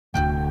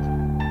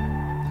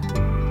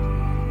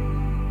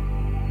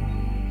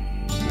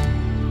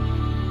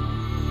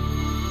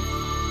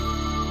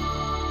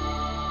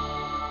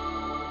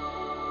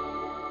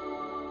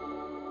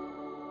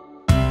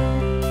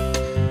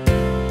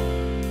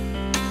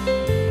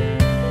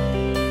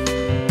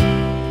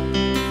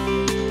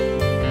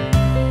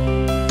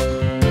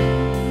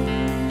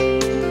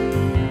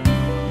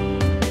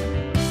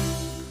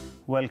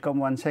welcome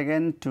once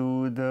again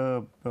to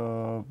the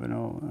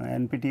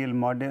NPTEL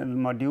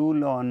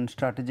module on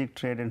strategic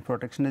trade and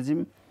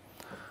protectionism,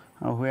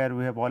 where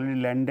we have already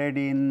landed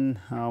in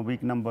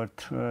week number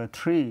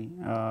 3,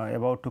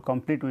 about to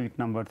complete week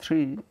number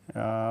 3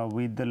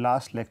 with the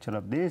last lecture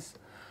of this,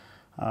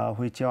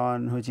 which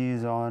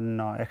is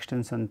on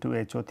extension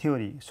to HO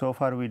theory. So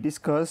far we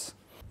discussed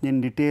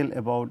in detail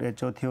about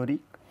HO theory.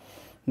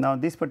 Now,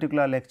 this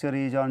particular lecture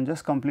is on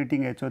just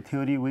completing HO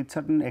theory with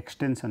certain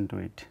extension to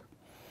it.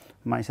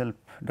 Myself,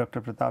 Dr.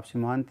 Pratap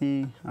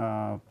Mohanty,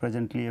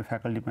 presently a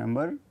faculty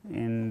member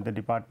in the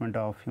Department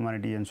of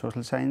Humanities and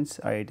Social Science,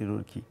 IIT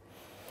Roorkee.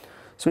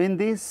 So, in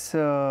this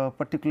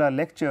particular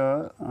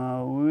lecture,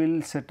 we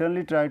will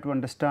certainly try to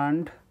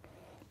understand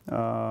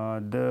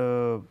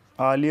the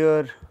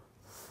earlier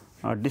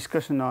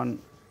discussion on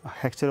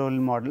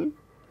Hexagonal model.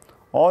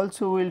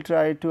 Also, we will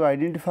try to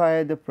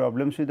identify the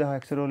problems with the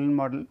Hexagonal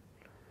model,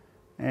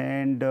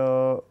 and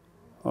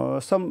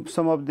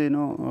some of the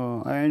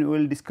and we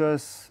will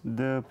discuss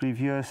the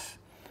previous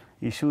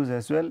issues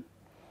as well.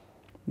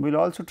 We will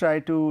also try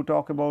to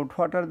talk about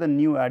what are the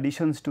new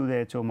additions to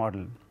the HO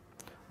model.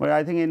 Well,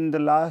 I think in the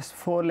last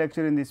 4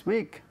 lectures in this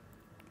week,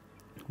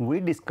 we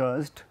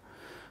discussed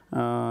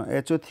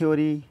HO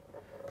theory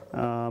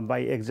by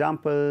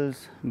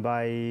examples,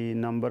 by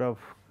number of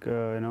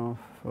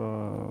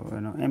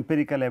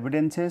empirical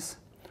evidences.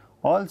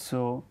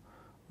 Also,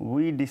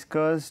 we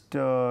discussed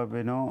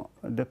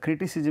the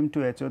criticism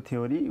to HO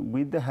theory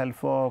with the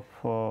help of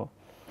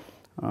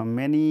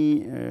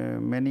many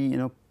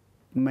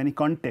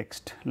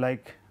context,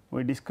 like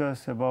we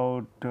discussed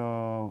about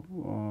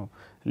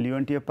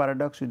Leontief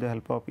paradox with the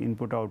help of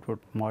input output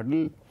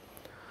model.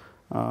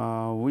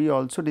 We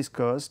also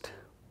discussed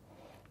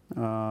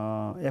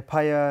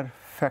FIR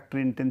factor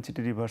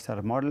intensity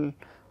reversal model,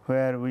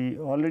 where we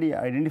already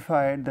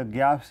identified the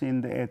gaps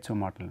in the HO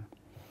model.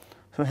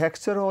 So,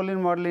 Hexagonal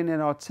model in a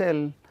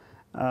nutshell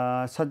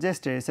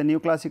suggests a new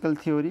classical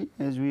theory,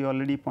 as we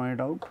already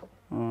pointed out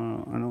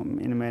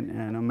in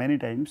many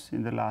times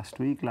in the last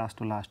week as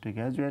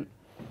well.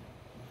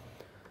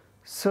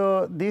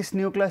 So, this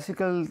new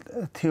classical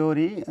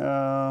theory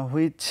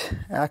which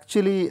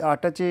actually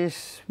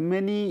attaches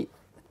many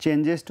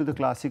changes to the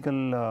classical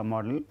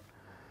model,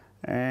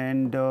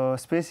 and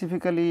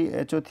specifically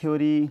HO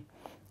theory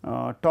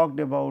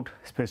talked about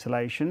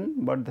specialization,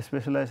 but the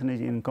specialization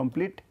is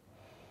incomplete,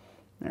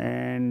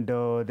 and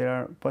there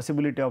are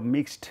possibility of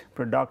mixed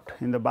product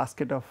in the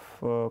basket of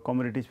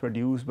commodities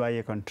produced by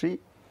a country,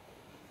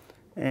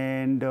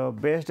 and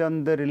based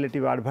on the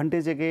relative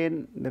advantage,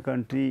 again the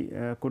country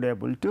could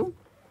able to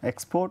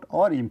export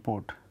or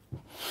import.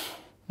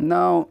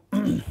 Now,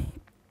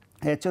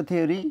 HO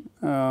theory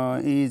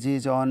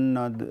is on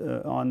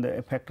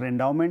the factor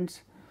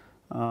endowments.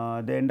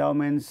 The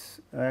endowments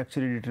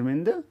actually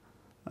determine the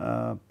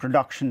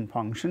production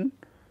function,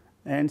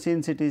 and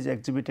since it is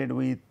exhibited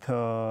with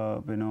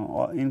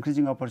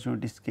increasing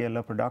opportunity scale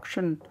of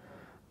production,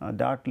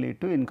 that lead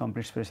to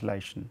incomplete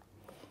specialization.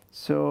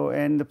 So,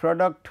 and the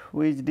product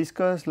which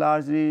discussed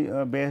largely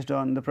based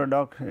on the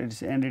product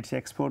and its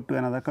export to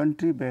another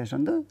country based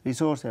on the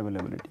resource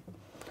availability.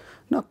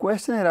 Now,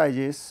 question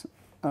arises,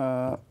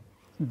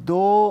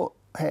 though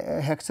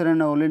Hexer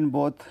and Olin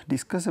both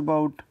discuss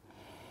about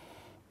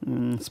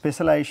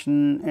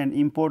specialization and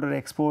import or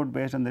export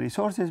based on the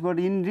resources, but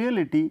in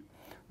reality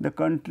the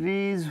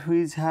countries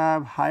which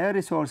have higher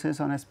resources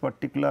on a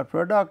particular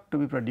product to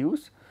be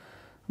produced,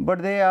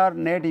 but they are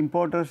net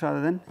importers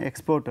rather than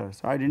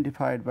exporters,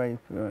 identified by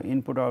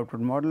input output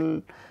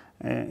model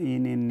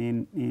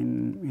in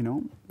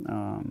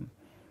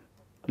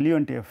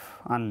Leontief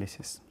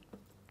analysis.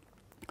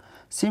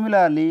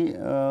 Similarly,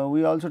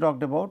 we also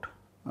talked about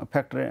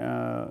factor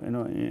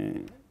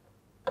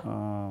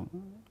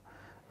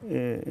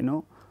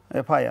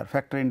FIR,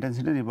 factor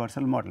intensity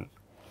reversal model.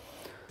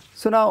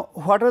 So, now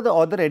what are the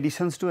other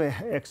additions to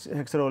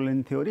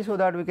Hexagonal theory, so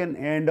that we can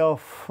end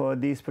off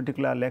this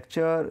particular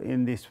lecture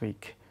in this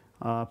week,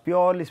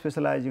 purely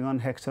specializing on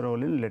Hexagonal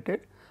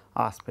related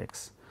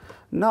aspects.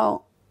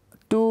 Now,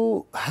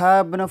 to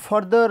have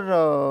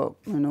further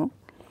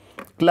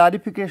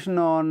clarification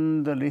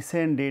on the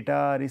recent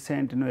data,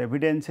 recent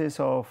evidences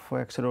of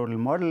Hexagonal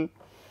model,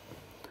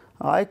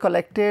 I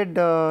collected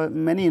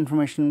many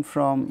information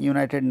from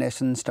United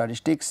Nations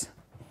statistics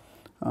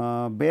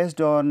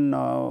based on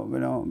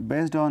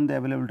the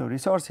available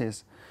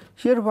resources.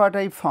 Here what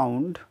I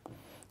found,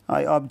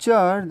 I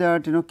observed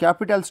that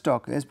capital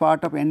stock as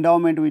part of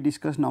endowment we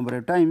discussed number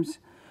of times.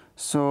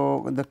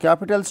 So, the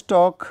capital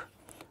stock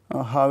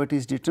how it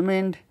is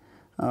determined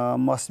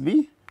must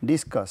be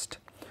discussed.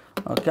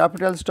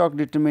 Capital stock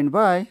determined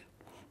by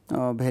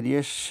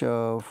various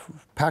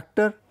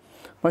factor,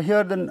 but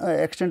here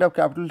the extent of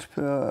capital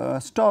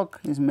stock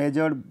is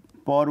measured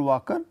per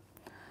worker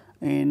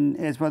in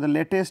as per the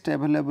latest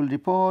available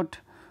report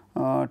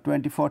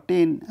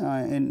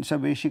 2014 so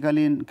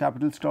basically in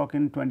capital stock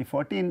in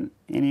 2014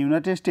 in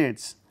United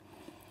States,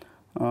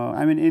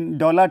 I mean in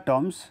dollar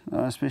terms,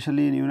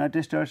 especially in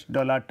United States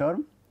dollar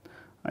term,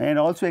 and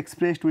also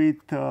expressed with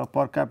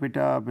per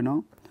capita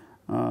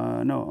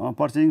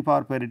purchasing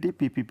power parity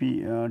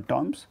PPP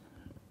terms.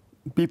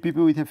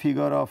 PPP with a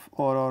figure of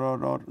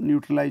or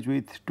neutralized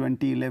with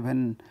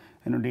 2011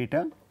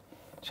 data.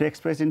 So,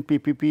 expressed in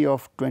PPP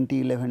of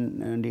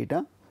 2011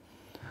 data,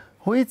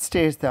 which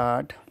states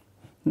that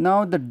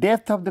now the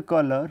depth of the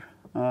color,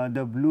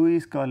 the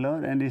bluish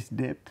color and its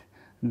depth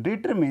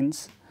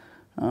determines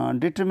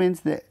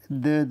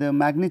the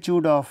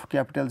magnitude of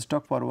capital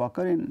stock per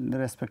worker in the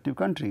respective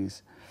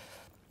countries.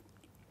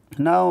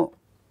 Now,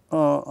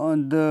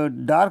 on the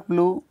dark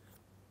blue,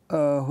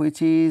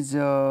 which is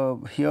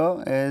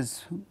here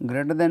as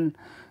greater than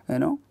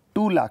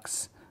 2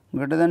 lakhs,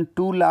 greater than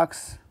 2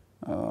 lakhs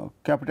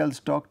capital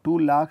stock, 2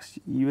 lakhs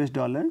US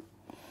dollar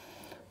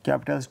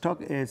capital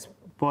stock is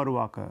per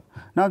worker.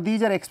 Now,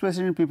 these are expressed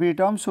in PPP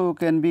terms, so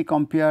can be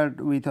compared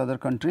with other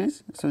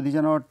countries. So, these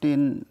are not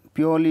in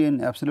purely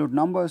in absolute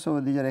numbers. So,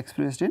 these are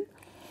expressed in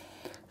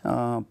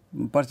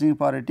purchasing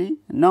parity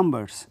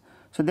numbers.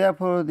 So,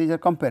 therefore, these are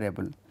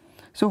comparable.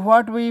 So,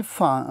 what we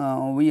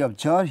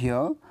observe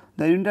here,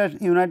 the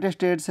United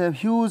States have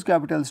huge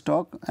capital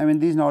stock. I mean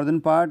this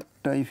northern part,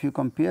 if you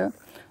compare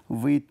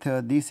with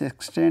this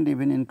extent,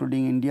 even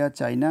including India,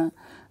 China,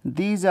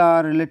 these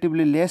are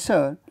relatively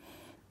lesser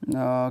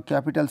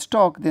capital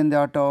stock than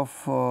that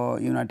of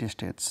United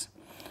States.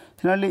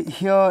 Similarly,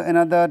 here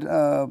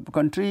another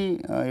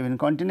country, even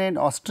continent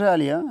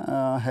Australia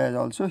has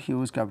also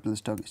huge capital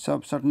stock.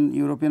 So, certain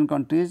European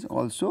countries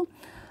also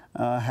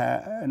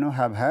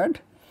have had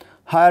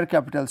higher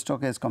capital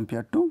stock as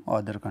compared to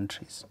other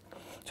countries.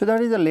 So,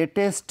 that is the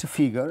latest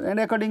figure, and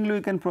accordingly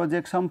we can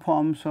project some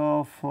forms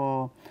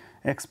of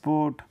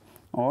export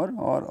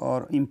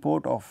or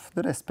import of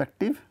the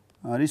respective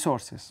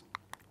resources.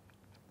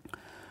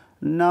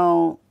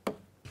 Now,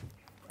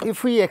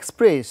 if we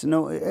express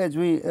as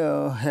we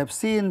have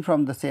seen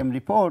from the same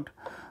report,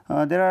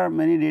 there are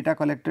many data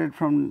collected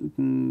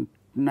from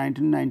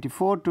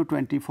 1994 to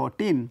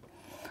 2014.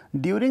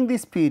 During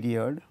this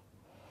period,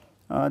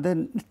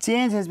 the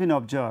change has been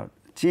observed,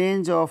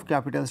 change of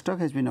capital stock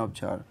has been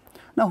observed.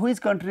 Now,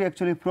 which country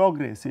actually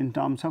progress in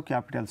terms of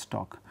capital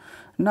stock?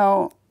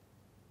 Now,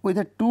 with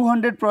a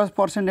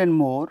 200% and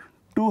more,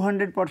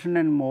 200%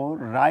 and more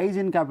rise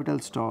in capital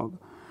stock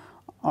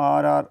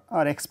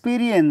are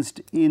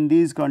experienced in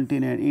these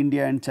continents,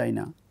 India and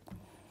China.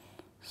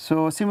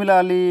 So,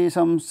 similarly,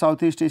 some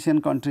Southeast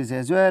Asian countries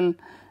as well,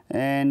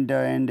 and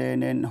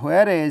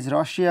whereas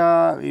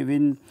Russia,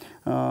 even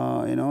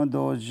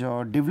those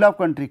developed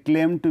countries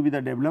claim to be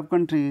the developed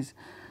countries,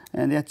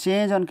 and their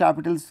change on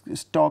capital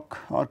stock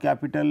or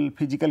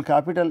physical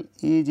capital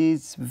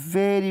is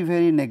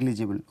very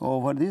negligible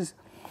over this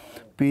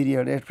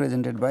period as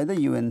presented by the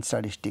UN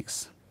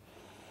statistics.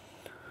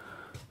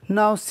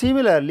 Now,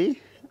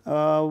 similarly,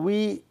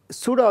 we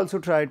should also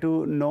try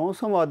to know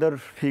some other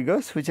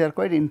figures which are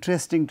quite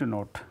interesting to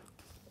note.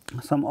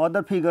 Some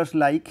other figures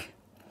like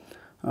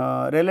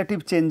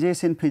relative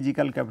changes in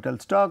physical capital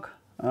stock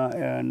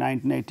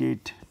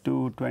 1988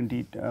 to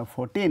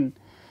 2014.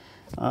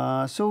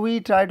 So, we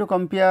try to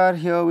compare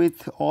here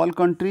with all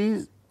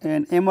countries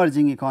and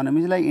emerging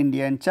economies like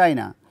India and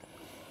China.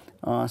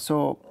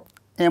 So,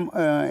 in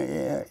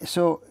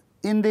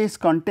this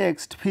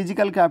context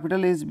physical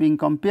capital is being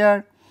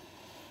compared.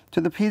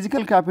 So, the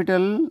physical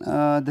capital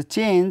the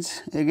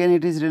change, again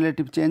it is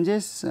relative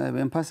changes, I have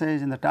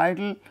emphasized in the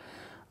title.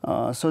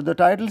 So, the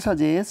title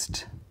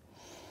suggests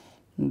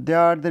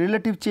that the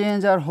relative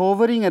change are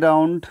hovering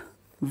around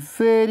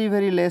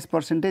very less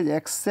percentage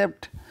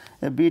except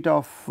a bit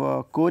of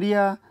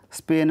Korea,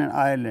 Spain and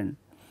Ireland.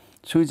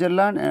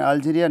 Switzerland and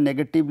Algeria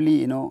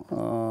negatively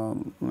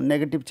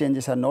negative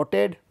changes are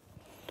noted,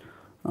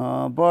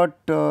 but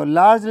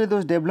largely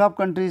those developed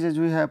countries as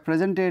we have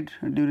presented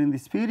during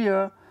this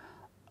period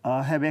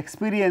have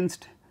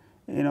experienced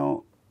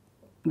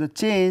the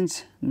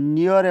change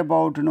near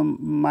about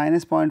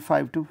minus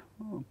 0.5 to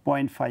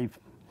 0.5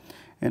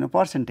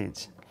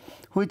 percentage,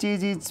 which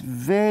is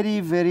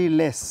very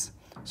less.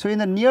 So, in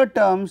the near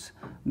terms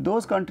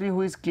those countries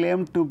which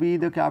claim to be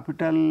the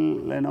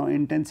capital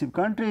intensive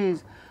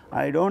countries,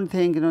 I do not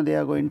think they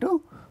are going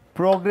to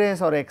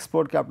progress or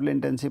export capital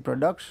intensive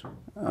products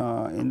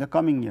in the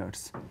coming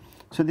years.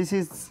 So, this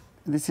is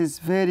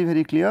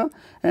very clear,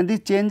 and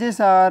these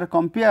changes are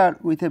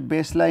compared with a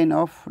baseline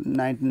of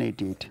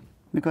 1988,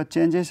 because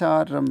changes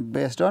are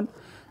based on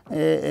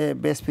a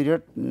base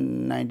period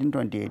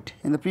 1928.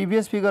 In the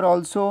previous figure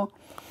also,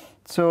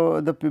 so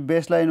the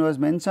baseline was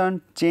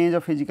mentioned, change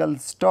of physical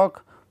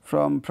stock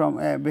from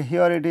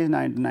here it is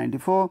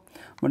 1994,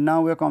 but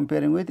now we are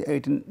comparing with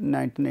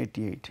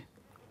 1988.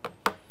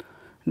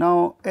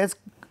 Now, as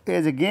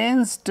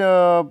against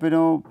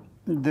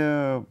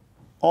the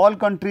all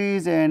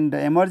countries and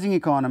emerging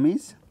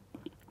economies.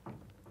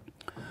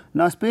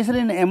 Now, especially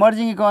in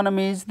emerging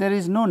economies there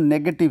is no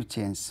negative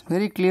change,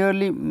 very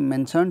clearly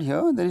mentioned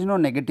here, there is no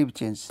negative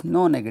change,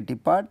 no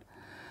negative part.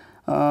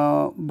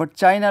 But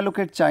China, look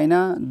at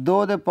China,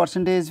 though the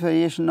percentage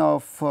variation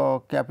of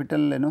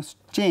capital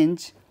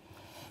change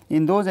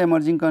in those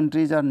emerging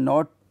countries are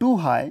not too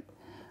high,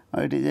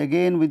 it is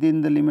again within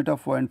the limit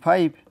of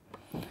 0.5,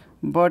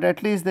 but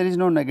at least there is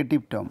no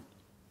negative term,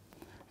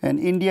 and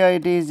India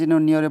it is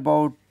near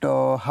about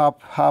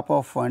half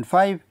of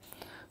 0.5.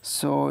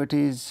 So, it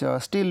is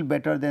still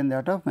better than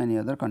that of many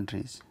other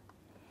countries.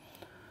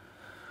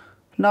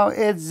 Now,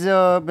 as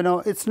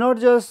it is not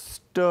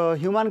just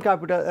human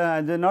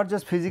capital, not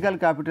just physical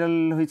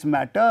capital which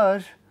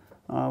matters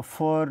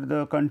for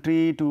the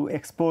country to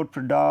export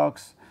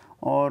products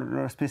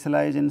or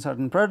specialize in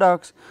certain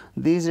products.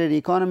 These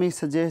economists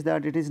suggest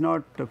that it is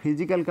not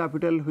physical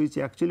capital which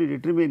actually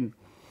determine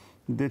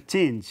the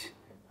change.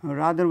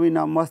 Rather, we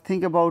now must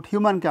think about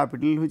human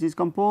capital, which is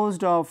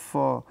composed of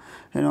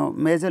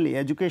majorly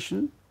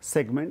education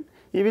segment.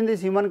 Even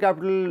this human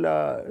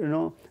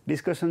capital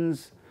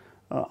discussions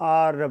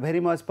are very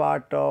much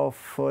part of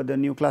the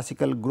new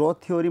classical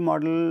growth theory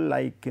model,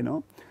 like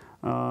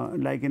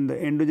like in the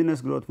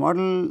endogenous growth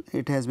model,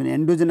 it has been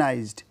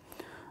endogenized.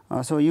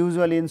 So,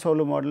 usually in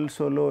solo model,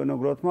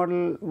 growth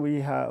model,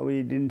 we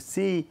did not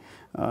see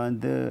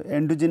the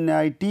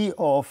endogeneity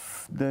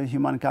of the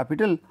human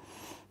capital,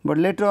 but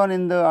later on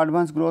in the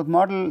advanced growth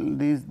model,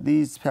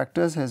 these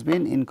factors has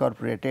been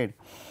incorporated.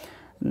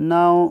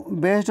 Now,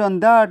 based on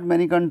that,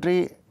 many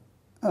countries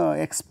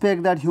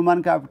expect that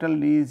human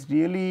capital is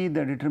really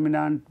the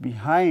determinant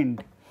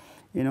behind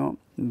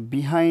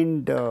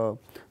the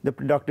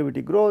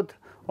productivity growth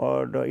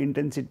or the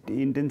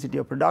intensity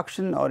of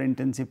production or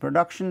intensive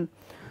production.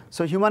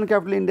 So, human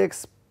capital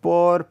index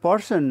per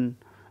person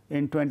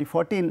in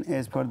 2014,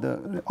 as per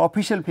the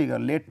official figure,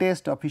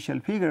 latest official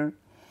figure,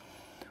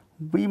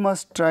 we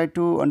must try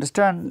to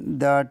understand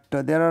that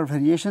there are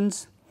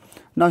variations.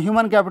 Now,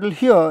 human capital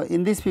here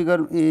in this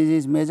figure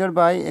is measured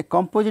by a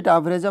composite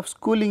average of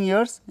schooling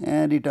years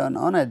and return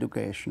on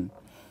education.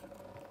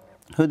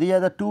 So, these are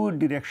the two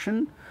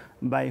directions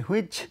by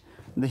which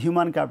the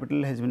human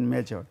capital has been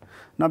measured.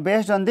 Now,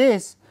 based on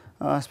this,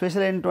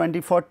 especially in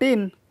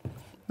 2014,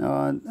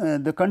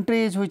 the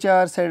countries which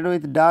are shaded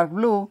with dark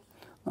blue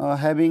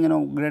having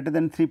greater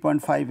than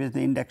 3.5 is the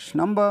index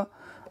number.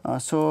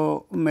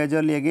 So,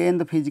 majorly again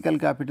the physical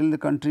capital, the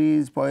country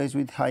is poised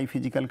with high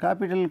physical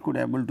capital, could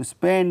able to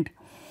spend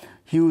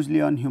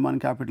hugely on human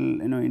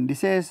capital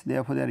indices,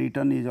 therefore, their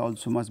return is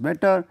also much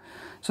better.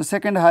 So,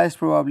 second highest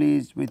probably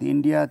is with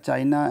India,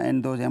 China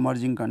and those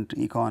emerging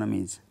country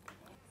economies.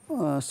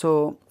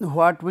 So,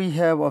 what we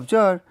have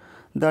observed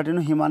that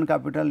human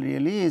capital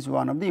really is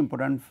one of the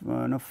important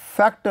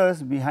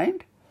factors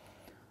behind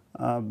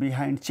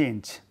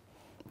change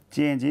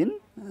in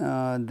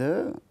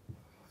the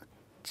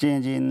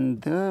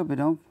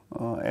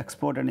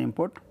export and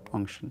import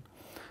function.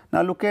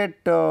 Now, look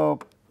at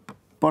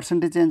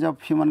percentage change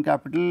of human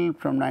capital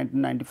from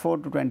 1994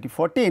 to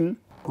 2014.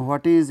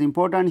 What is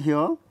important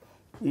here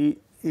is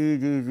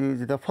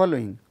the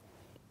following.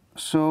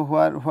 So,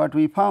 what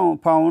we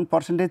found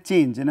percentage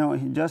change,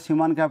 just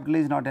human capital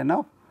is not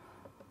enough,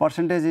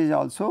 percentage is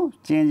also,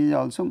 change is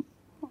also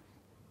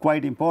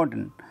quite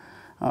important.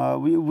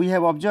 We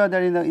have observed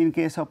that in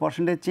case of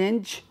percentage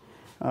change,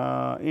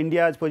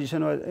 India's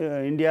position was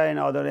India and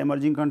other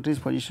emerging countries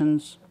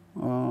positions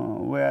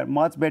were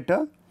much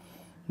better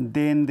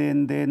than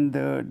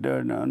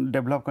the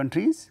developed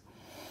countries.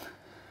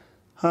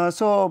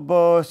 So,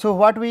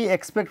 what we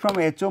expect from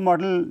HO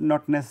model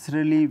not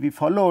necessarily we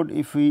followed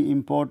if we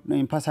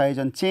emphasize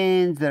on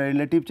change, the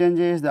relative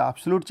changes, the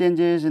absolute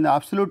changes. In the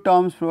absolute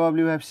terms,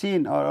 probably we have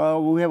seen or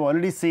we have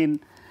already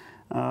seen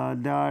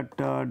that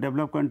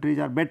developed countries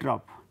are better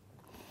off,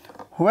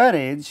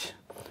 whereas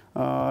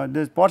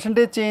the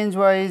percentage change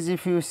wise,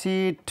 if you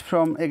see it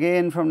from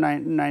again from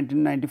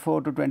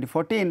 1994 to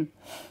 2014,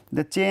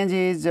 the change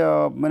is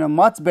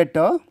much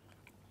better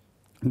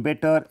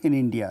in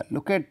India.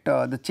 Look at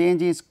the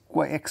change is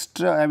quite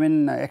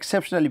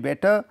exceptionally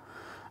better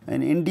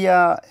in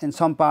India, in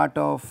some part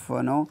of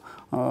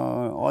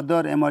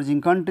other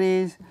emerging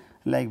countries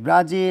like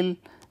Brazil,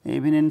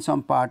 even in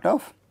some part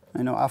of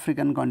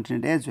African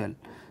continent as well.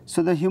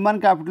 So, the human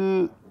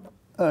capital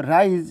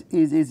rise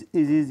is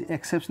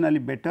exceptionally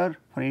better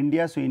for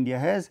India. So, India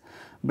has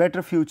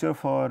better future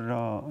for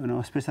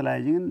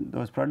specializing in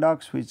those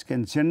products which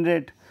can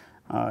generate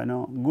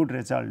good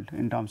result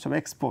in terms of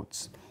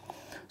exports.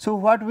 So,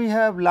 what we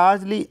have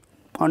largely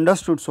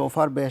understood so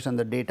far based on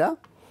the data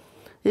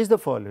is the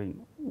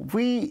following.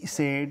 We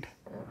said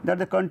that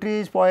the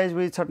countries poised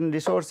with certain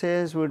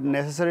resources would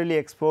necessarily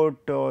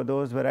export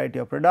those variety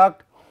of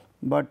product,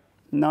 but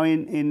now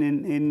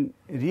in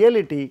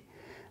reality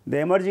the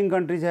emerging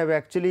countries have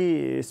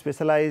actually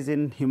specialized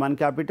in human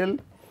capital,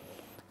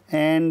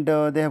 and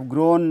they have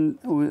grown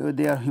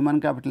their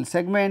human capital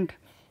segment,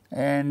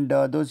 and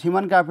those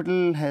human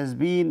capital has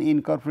been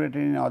incorporated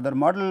in other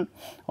model,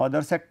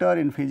 other sector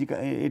in physical,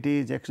 it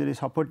is actually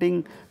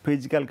supporting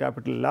physical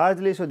capital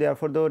largely. So,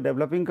 therefore, the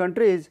developing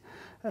countries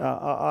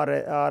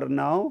are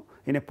now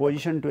in a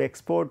position to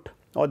export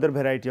other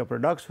variety of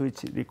products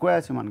which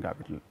requires human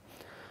capital.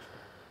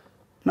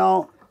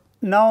 Now,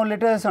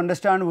 let us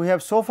understand, we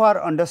have so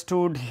far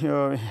understood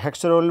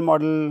hexagonal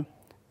model,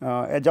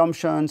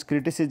 assumptions,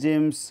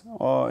 criticisms,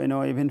 or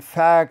even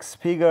facts,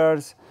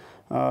 figures,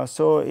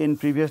 So, in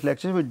previous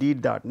lectures we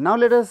did that. Now,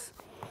 let us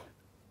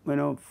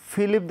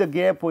fill up the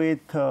gap with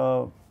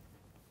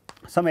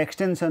some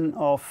extension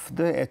of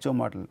the HO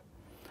model.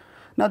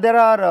 Now, there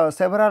are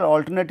several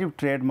alternative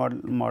trade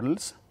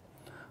models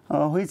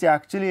which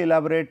actually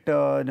elaborate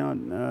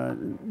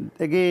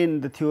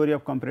again the theory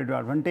of comparative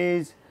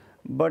advantage,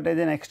 but as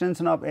an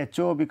extension of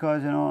HO,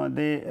 because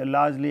they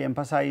largely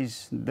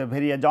emphasize the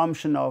very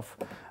assumption of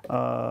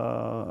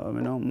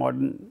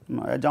modern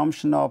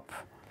assumption of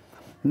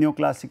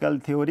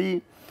neoclassical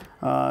theory.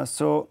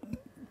 So,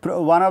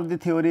 one of the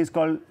theories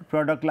called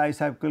product life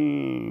cycle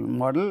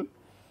model,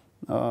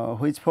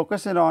 which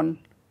focuses on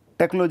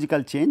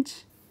technological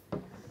change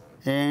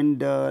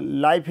and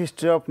life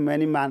history of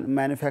many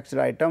manufactured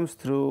items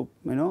through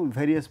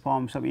various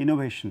forms of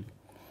innovation,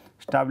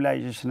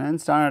 stabilization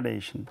and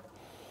standardization.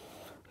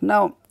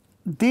 Now,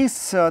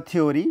 this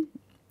theory,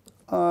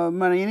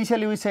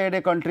 initially we said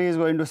a country is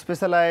going to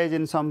specialize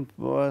in some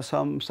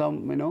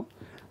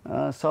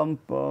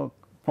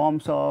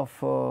forms of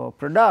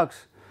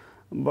products,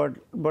 but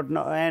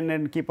no,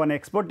 and keep on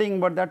exporting,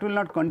 but that will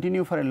not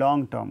continue for a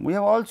long term. We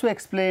have also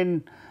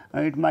explained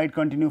it might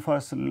continue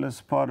for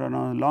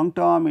long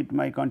term, it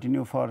might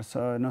continue for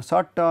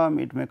short term,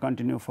 it may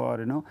continue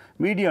for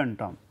medium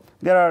term.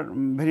 There are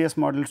various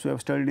models we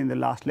have studied in the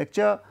last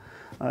lecture,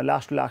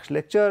 last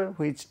lecture,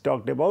 which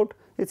talked about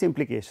its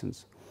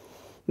implications.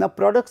 Now,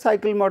 product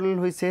cycle model,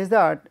 which says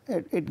that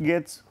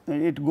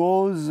it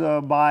goes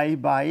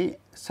by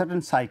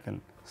certain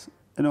cycle.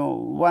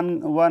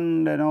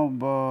 One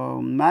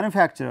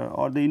manufacturer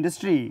or the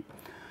industry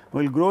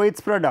will grow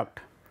its product,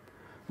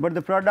 but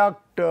the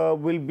product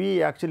will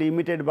be actually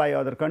imitated by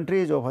other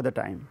countries over the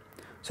time.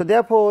 So,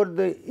 therefore,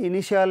 the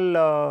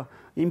initial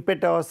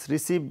impetus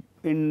received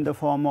in the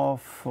form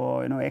of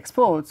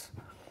exports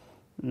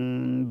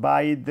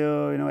by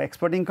the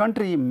exporting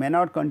country may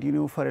not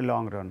continue for a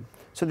long run.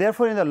 So,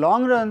 therefore, in the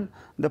long run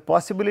the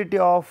possibility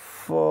of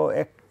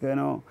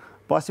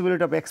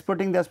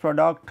exporting this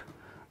product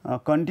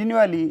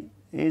continually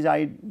is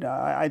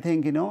I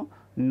think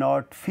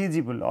not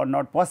feasible or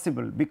not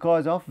possible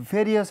because of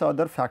various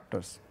other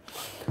factors.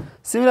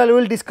 Similarly,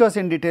 we will discuss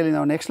in detail in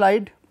our next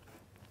slide.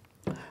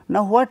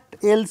 Now, what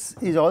else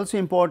is also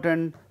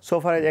important so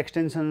far as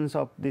extensions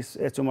of this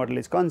HO model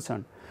is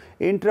concerned?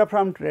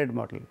 Intra-firm trade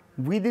model.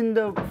 Within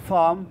the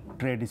firm,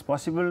 trade is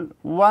possible.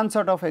 One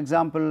sort of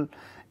example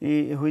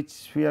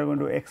which we are going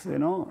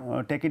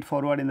to take it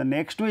forward in the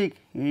next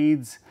week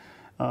is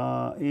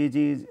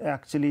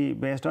actually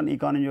based on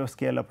economy of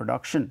scale of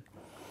production.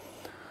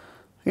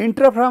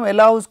 Intra-firm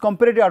allows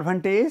comparative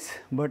advantage,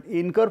 but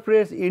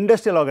incorporates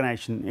industrial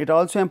organization. It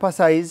also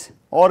emphasizes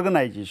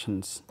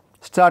organizations,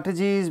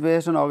 strategies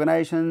based on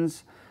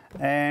organizations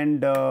and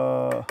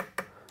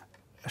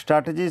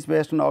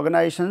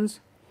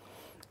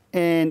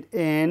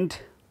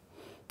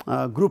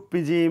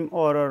groupism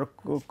or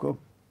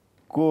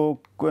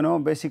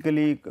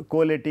basically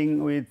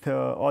collating with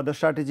other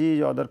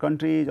strategies, other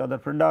countries, other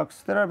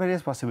products. There are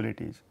various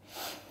possibilities.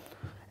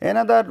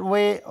 Another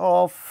way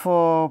of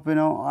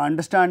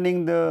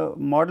understanding the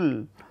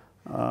model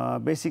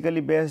basically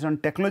based on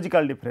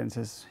technological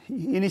differences.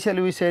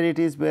 Initially we said it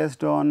is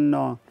based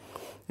on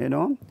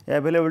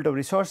availability of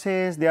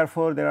resources,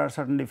 therefore, there are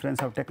certain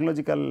difference of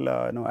technological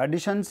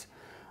additions,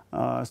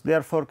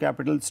 therefore,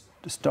 capital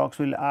stocks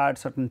will add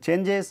certain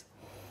changes.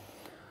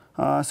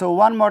 So,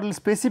 one model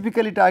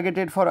specifically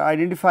targeted for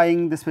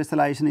identifying the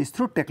specialization is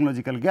through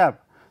technological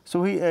gap.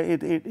 So,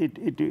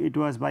 it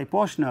was by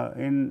Posner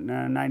in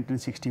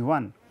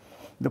 1961.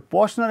 The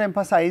Posner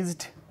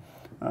emphasized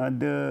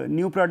the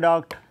new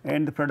product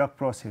and the product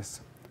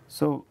process.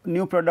 So,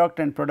 new product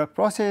and product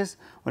process,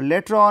 or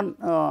later on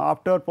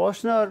after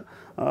Posner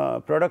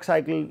product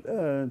cycle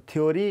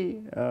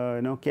theory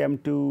came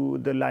to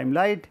the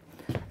limelight,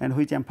 and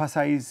which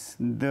emphasize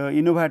the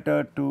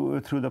innovator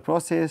through the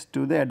process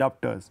to the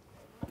adopters.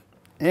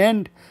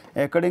 And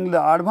accordingly,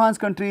 the advanced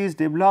countries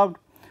developed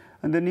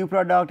the new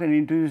product and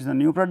introduced the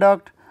new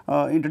product,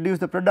 introduce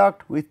the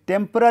product with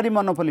temporary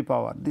monopoly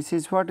power. This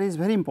is what is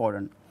very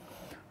important,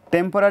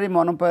 temporary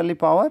monopoly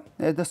power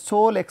as the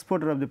sole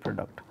exporter of the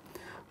product.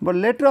 But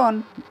later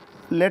on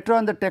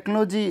the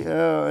technology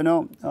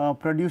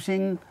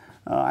producing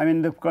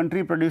the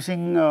country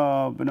producing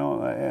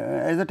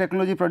as the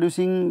technology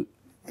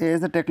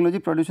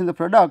producing the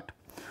product,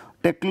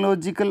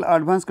 technological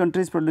advanced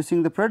countries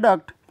producing the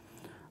product,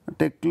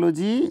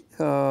 technology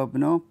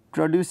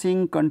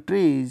producing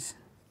countries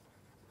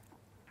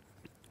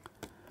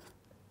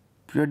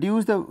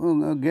produce the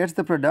gets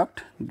the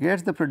product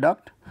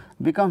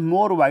become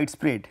more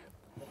widespread,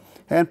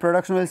 and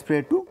production will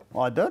spread to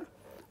other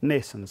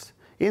nations.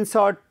 In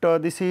short,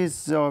 this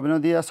is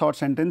they are short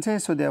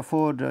sentences. So,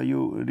 therefore,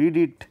 you read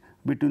it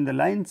between the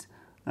lines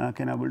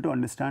can able to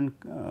understand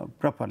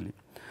properly.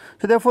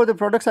 So, therefore, the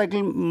product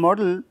cycle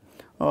model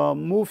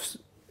moves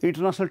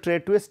international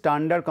trade to a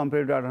standard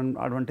comparative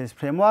advantage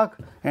framework,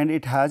 and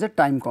it has a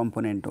time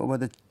component over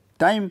the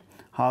time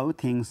how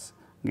things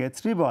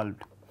gets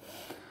revolved.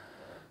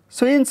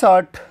 So, in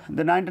short,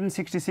 the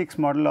 1966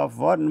 model of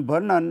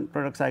Vernon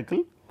product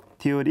cycle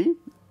theory,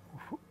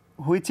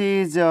 which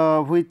is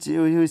which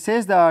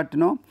says that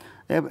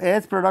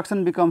as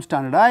production becomes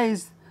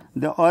standardized,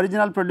 the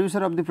original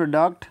producer of the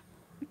product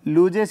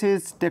loses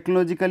its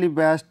technologically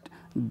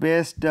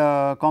based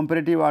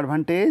comparative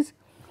advantage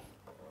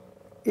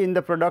in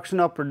the production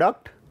of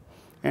product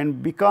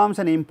and becomes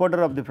an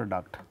importer of the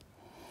product.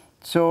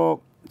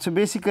 So,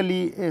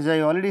 basically, as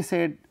I already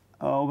said,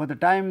 over the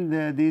time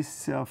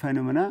this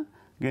phenomena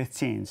gets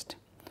changed.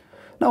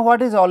 Now,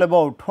 what is all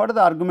about? What are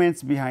the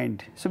arguments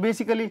behind? So,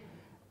 basically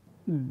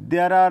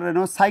there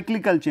are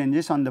cyclical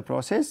changes on the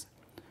process,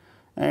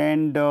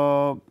 and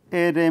A.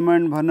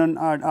 Raymond Vernon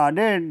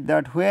added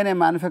that when a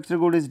manufactured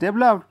good is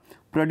developed,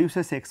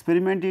 producers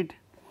experiment it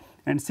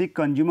and seek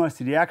consumers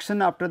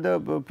reaction after the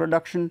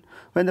production.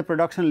 When the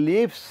production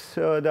leaves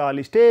the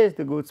early stage,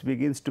 the goods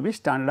begins to be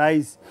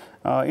standardized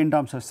in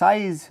terms of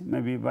size,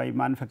 maybe by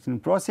manufacturing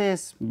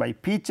process, by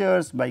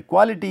features, by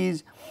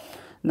qualities.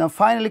 Now,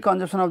 finally,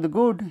 consumption of the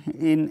good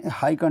in a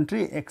high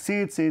country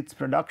exceeds its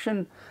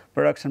production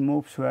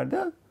moves where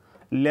the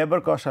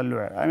labor costs are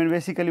lower. I mean,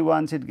 basically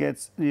once it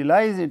gets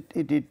realized,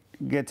 it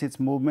gets its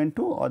movement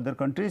to other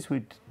countries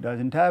which does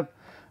not have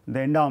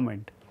the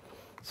endowment.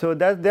 So,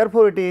 that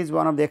therefore, it is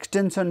one of the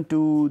extension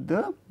to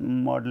the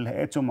model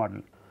HO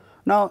model.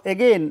 Now,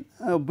 again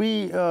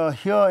we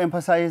here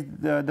emphasize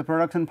the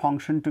production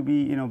function to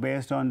be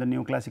based on the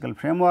neoclassical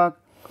framework,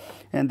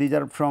 and these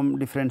are from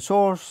different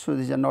source. So,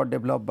 these are not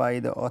developed by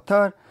the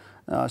author.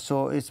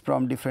 So, it is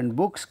from different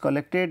books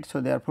collected.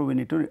 So, therefore, we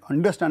need to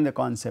understand the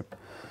concept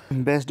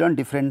based on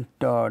different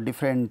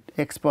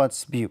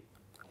experts view.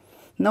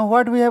 Now,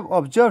 what we have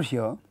observed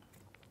here,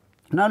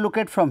 now look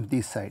at from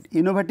this side,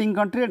 innovating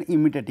country and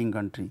imitating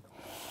country.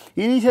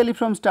 Initially,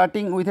 from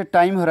starting with a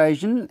time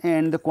horizon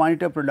and the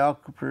quantity of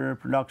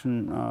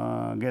production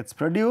gets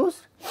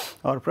produced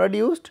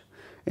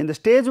in the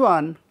stage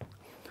 1.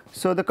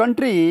 So, the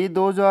country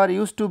those are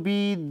used to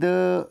be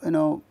the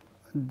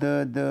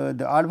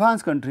the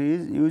advanced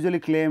countries usually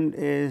claimed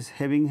as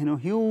having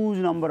huge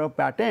number of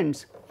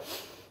patents.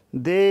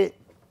 They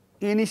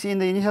in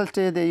the initial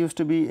stage they used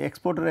to be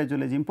exporter as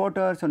well as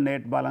importer. So,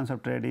 net balance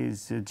of trade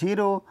is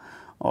 0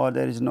 or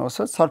there is no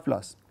such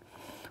surplus,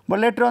 but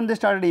later on they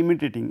started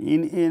imitating.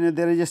 In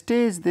there is a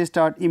stage they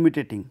start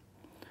imitating,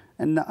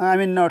 and I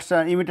mean not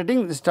start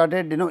imitating, they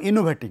started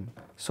innovating.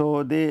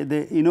 So,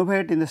 they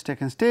innovate in the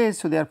second stage.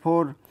 So,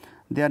 therefore,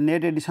 their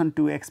net addition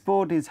to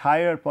export is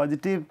higher,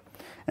 positive,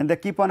 and they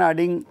keep on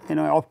adding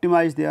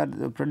optimize their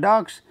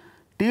products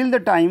till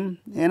the time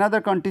another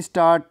country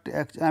start.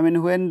 I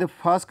mean, when the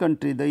first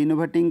country, the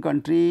innovating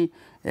country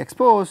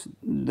exports,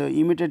 the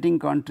imitating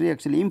country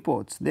actually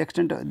imports. The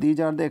extent these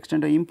are the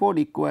extent of import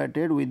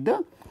equated with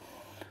the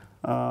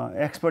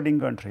exporting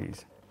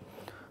countries.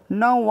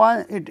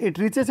 Now, it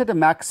reaches at a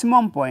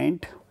maximum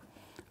point,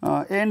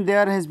 and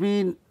there has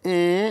been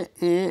a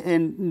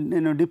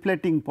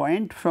depleting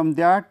point. From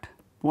that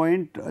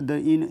point,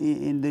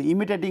 in the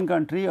imitating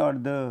country or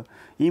the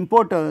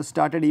importers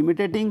started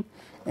imitating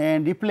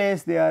and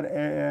replace their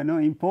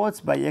imports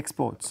by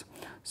exports.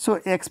 So,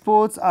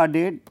 exports are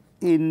did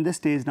in the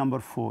stage number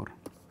 4.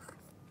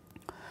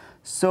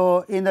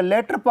 So, in the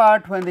latter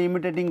part, when the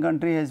imitating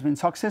country has been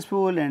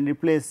successful and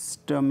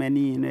replaced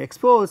many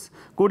exports,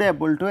 could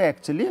able to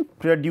actually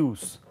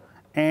produce,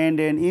 and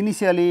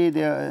initially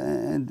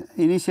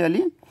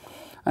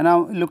and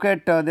now look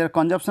at their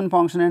consumption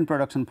function and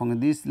production function.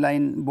 This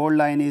line, bold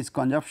line is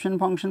consumption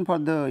function for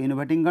the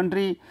innovating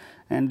country,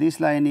 and this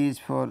line is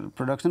for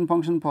production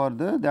function for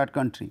that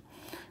country,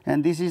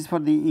 and this is for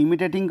the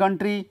imitating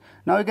country.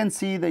 Now, you can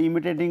see the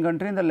imitating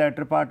country in the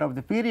latter part of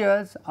the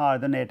periods are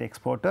the net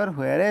exporter,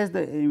 whereas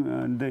the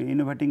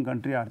innovating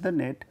country are the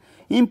net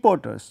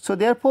importers. So,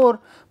 therefore,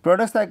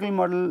 product cycle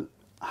model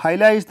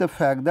highlights the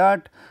fact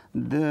that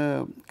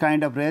the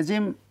kind of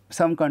regime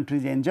some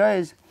countries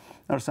enjoys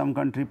or some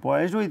country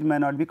poised with may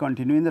not be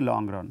continued in the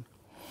long run.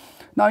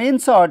 Now, in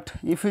short,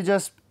 if you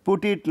just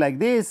put it like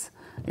this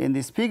in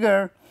this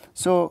figure,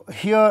 so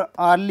here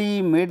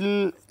early,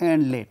 middle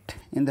and late.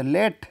 In the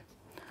late,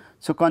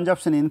 so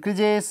consumption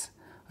increases,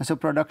 so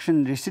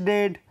production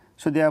receded.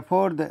 So,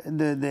 therefore,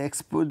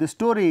 the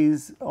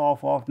stories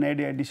of net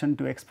addition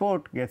to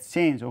export gets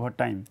changed over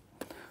time.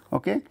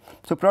 Okay.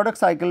 So, product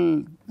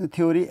cycle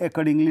theory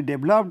accordingly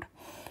developed,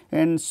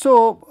 and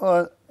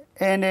so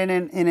and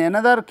in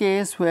another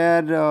case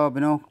where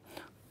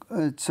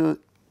so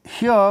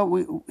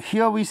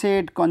here we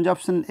said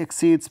consumption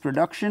exceeds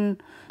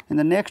production. In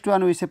the next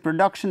one we say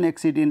production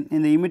exceed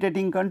in the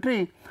imitating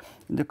country,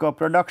 the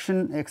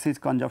production exceeds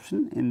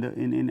consumption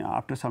in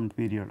after some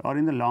period or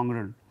in the long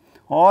run,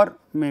 or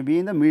maybe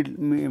in the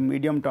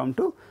medium term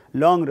to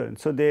long run.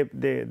 So, they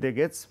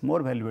gets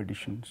more value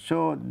addition.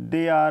 So,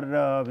 they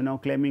are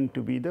claiming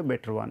to be the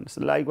better ones.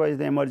 Likewise,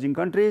 the emerging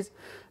countries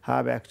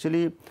have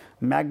actually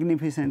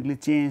magnificently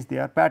changed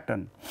their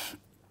pattern.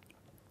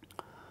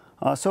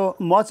 So,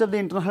 much of the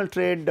international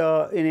trade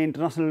in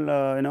international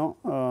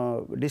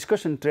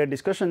trade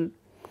discussion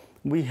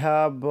we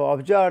have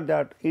observed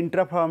that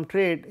intra-firm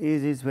trade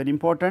is very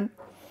important,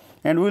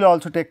 and we will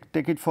also take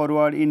it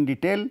forward in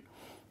detail,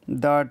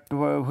 that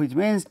which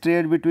means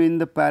trade between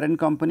the parent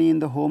company in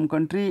the home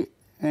country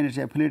and its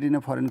affiliate in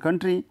a foreign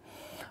country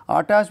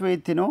attached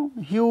with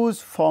huge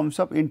forms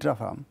of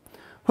intra-firm,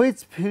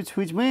 which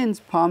means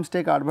firms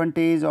take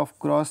advantage of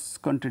cross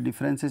country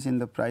differences in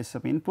the price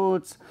of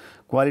inputs,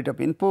 quality of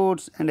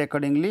inputs, and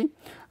accordingly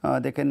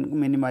they can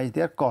minimize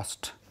their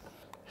cost.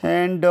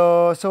 And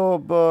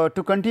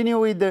to continue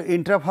with the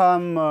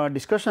intra-firm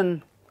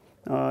discussion,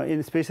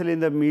 especially in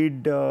the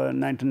mid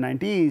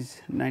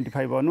 1990s,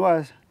 95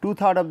 onwards,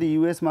 2/3 of the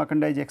US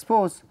merchandise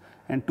exports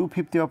and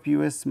 2/5 of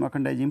US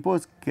merchandise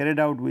imports carried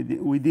out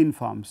within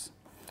firms.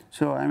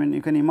 So, I mean,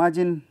 you can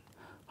imagine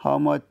how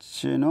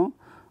much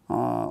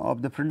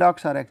of the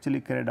products are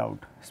actually carried out,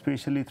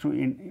 especially through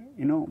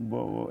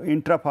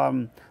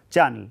intra-firm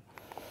channel.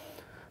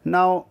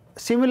 Now,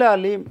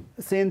 similarly,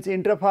 since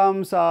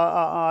intra-firms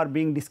are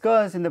being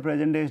discussed in the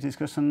present day's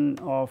discussion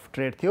of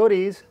trade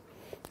theories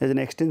as an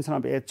extension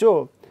of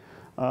HO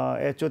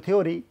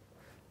theory,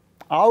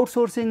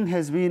 outsourcing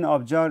has been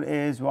observed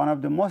as one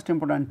of the most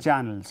important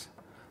channels,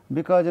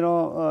 because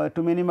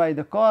to minimize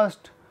the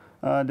cost,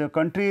 the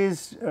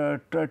countries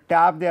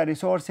tap their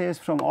resources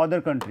from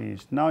other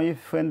countries. Now,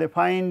 if when they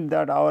find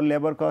that our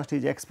labor cost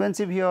is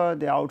expensive here,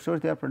 they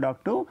outsource their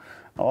product to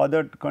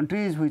other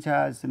countries which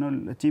has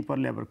cheaper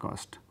labor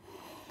cost,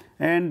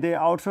 and they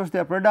outsource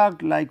their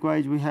product.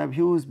 Likewise, we have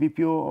huge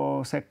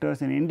BPO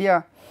sectors in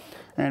India,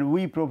 and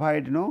we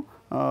provide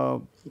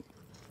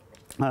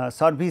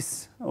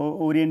service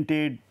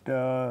oriented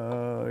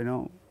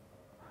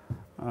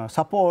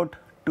support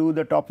to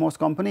the topmost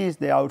companies.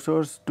 They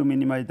outsource to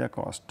minimize the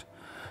cost.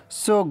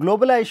 So,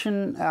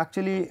 globalization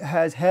actually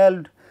has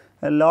helped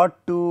a lot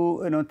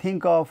to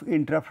think of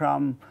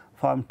intra-firm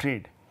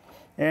trade,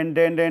 and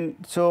then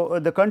so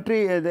the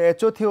country the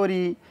HO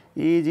theory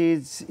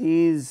is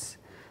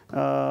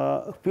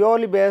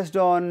purely based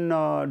on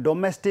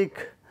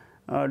domestic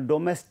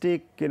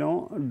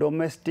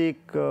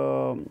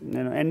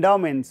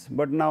endowments,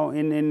 but now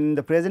in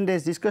the present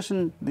day's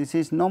discussion this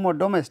is no more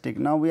domestic.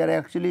 Now, we are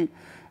actually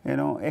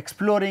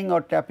exploring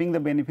or tapping the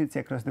benefits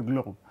across the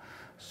globe.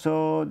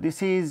 So,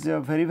 this is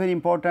very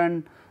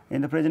important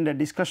in the present day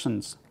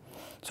discussions.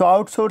 So,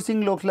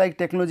 outsourcing looks like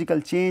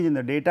technological change in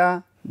the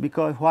data,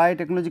 because why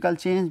technological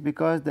change?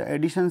 Because the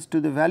additions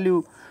to the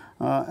value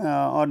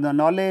or the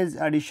knowledge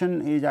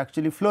addition is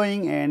actually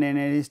flowing, and it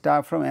is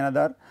tapped from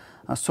another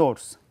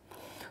source.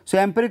 So,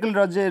 empirical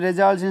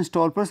results in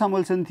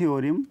Stolper-Samuelson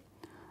theorem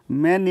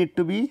may need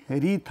to be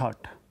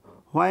rethought.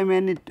 Why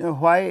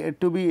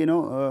to be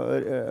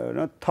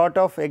thought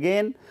of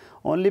again?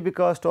 Only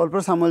because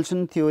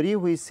Stolper-Samuelson theory,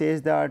 which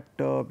says that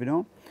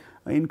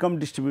income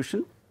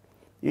distribution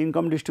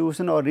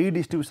or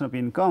redistribution of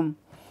income,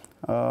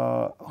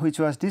 which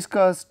was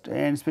discussed,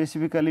 and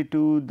specifically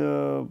to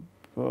the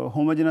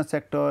homogeneous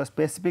sector,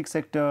 specific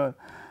sector,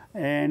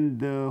 and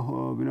the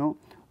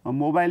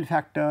mobile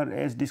factor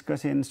as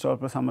discussed in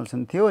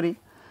Stolper-Samuelson theory.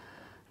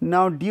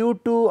 Now, due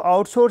to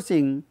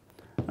outsourcing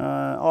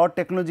or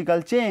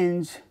technological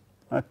change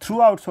through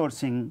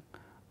outsourcing,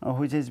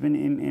 which has been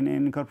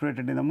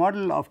incorporated in the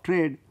model of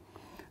trade,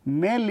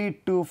 may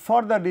lead to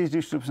further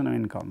redistribution of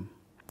income.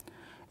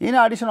 In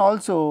addition,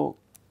 also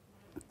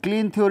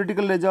clean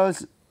theoretical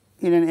results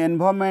in an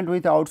environment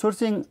with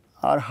outsourcing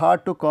are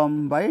hard to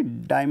come by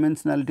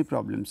dimensionality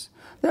problems.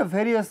 There are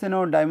various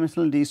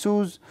dimensional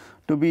issues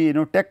to be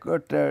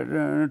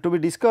to be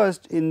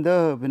discussed in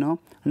the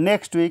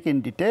next week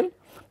in detail,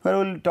 where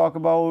we will talk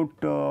about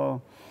the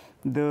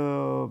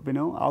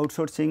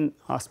outsourcing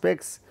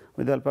aspects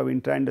with the help of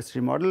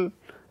intra-industry model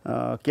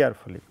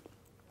carefully.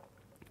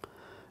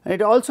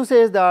 It also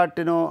says that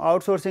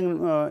outsourcing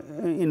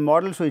in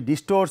models with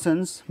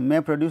distortions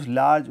may produce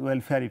large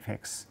welfare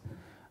effects.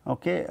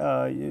 Okay,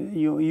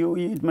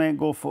 it may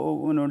go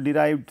for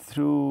derived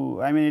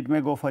through, I mean it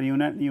may go for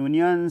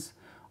unions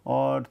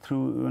or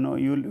through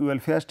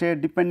welfare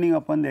state, depending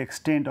upon the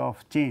extent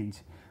of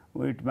change,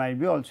 it might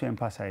be also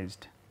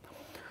emphasized.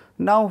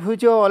 Now,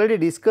 which we have already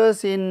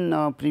discussed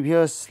in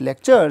previous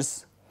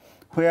lectures,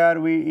 where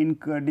we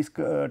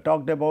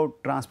talked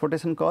about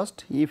transportation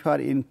cost. If are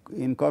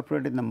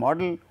incorporated in the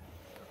model,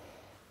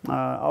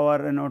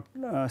 our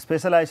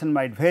specialization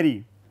might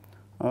vary.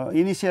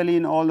 Initially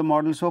in all the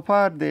models so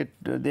far, they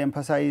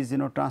emphasize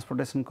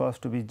transportation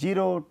cost to be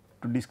 0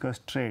 to discuss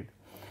trade.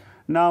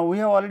 Now, we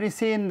have already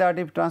seen that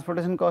if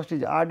transportation cost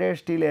is added,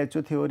 still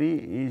HO theory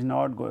is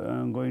not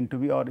going to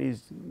be, or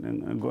is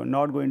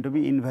not going to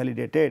be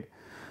invalidated.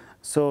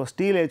 So,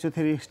 still HO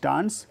theory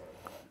stands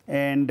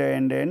and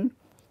then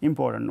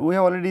important. We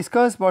have already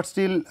discussed, but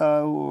still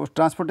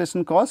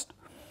transportation cost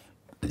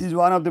is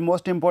one of the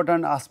most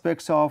important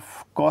aspects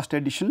of cost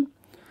addition.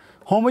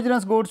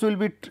 Homogeneous goods will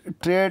be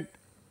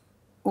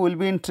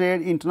in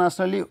trade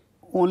internationally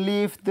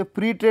only if the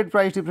pre-trade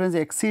price difference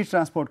exceeds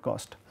transport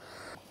cost.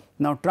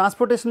 Now,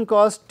 transportation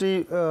cost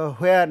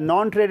where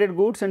non-traded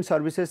goods and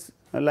services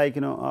like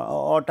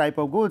or type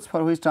of goods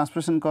for which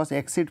transportation cost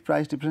exceed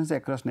price difference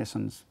across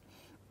nations.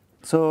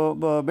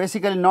 So,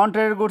 basically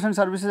non-traded goods and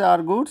services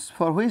are goods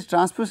for which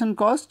transportation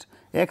cost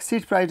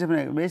exceeds price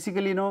difference.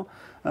 Basically,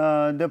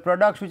 the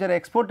products which are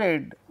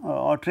exported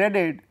or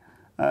traded,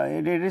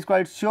 it is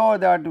quite sure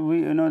that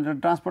the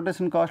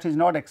transportation cost is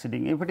not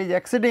exceeding. If it is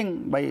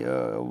exceeding by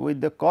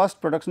with the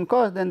production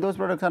cost, then those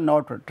products are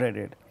not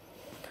traded.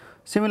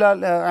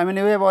 Similar, I mean,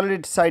 we have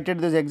already cited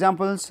these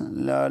examples.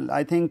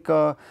 I think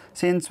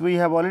since we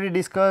have already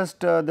discussed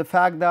the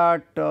fact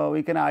that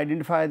we can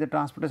identify the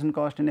transportation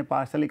cost in a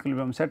partial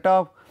equilibrium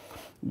setup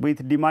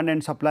with demand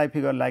and supply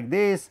figure like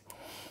this.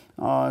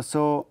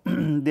 So,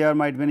 there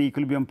might be an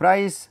equilibrium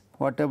price,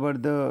 whatever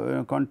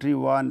the country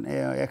one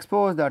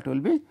exposed, that will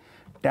be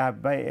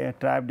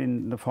trapped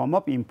in the form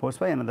of imports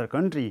by another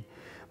country.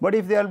 But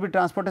if there will be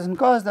transportation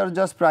costs, there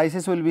just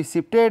prices will be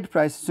shifted,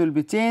 prices will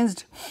be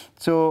changed.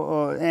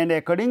 So, and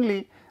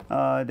accordingly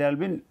there will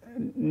be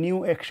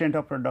new extent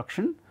of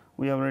production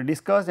we have already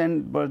discussed,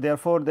 and but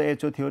therefore, the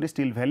HO theory is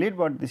still valid,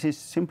 but this is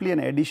simply an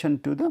addition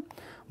to the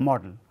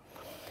model.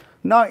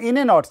 Now, in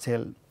a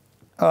nutshell,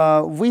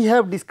 we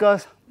have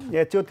discussed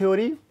HO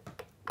theory,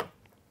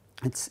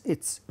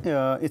 its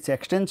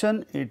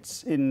extension,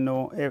 its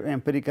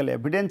empirical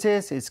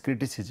evidences, its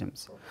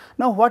criticisms.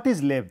 Now, what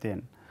is left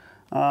then?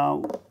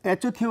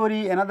 HO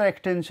theory, another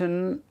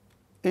extension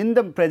in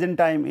the present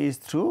time is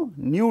through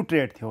new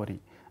trade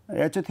theory.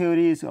 HO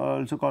theory is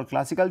also called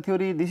classical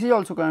theory, this is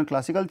also called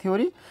classical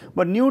theory,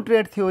 but new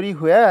trade theory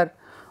where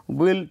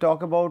we will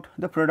talk about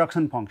the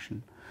production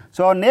function.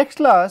 So, our next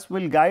class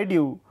will guide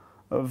you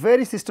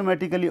very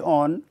systematically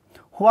on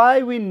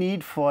why we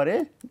need for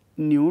a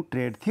new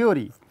trade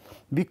theory,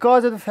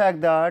 because of the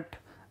fact that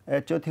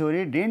HO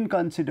theory did not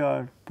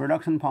consider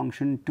production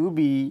function to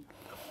be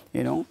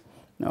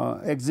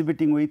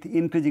exhibiting with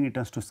increasing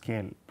returns to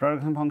scale.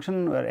 Production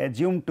function were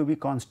assumed to be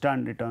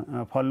constant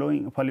return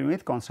following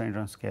with constant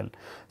return scale.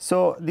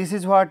 So, this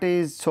is what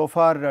is so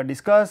far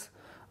discussed.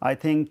 I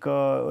think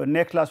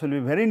next class will be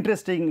very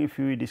interesting if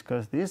we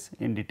discuss this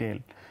in detail,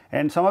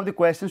 and some of the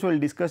questions we will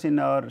discuss in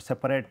our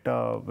separate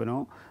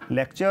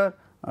lecture.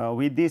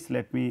 With this,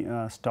 let me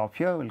stop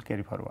here, we will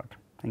carry forward.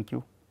 Thank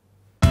you.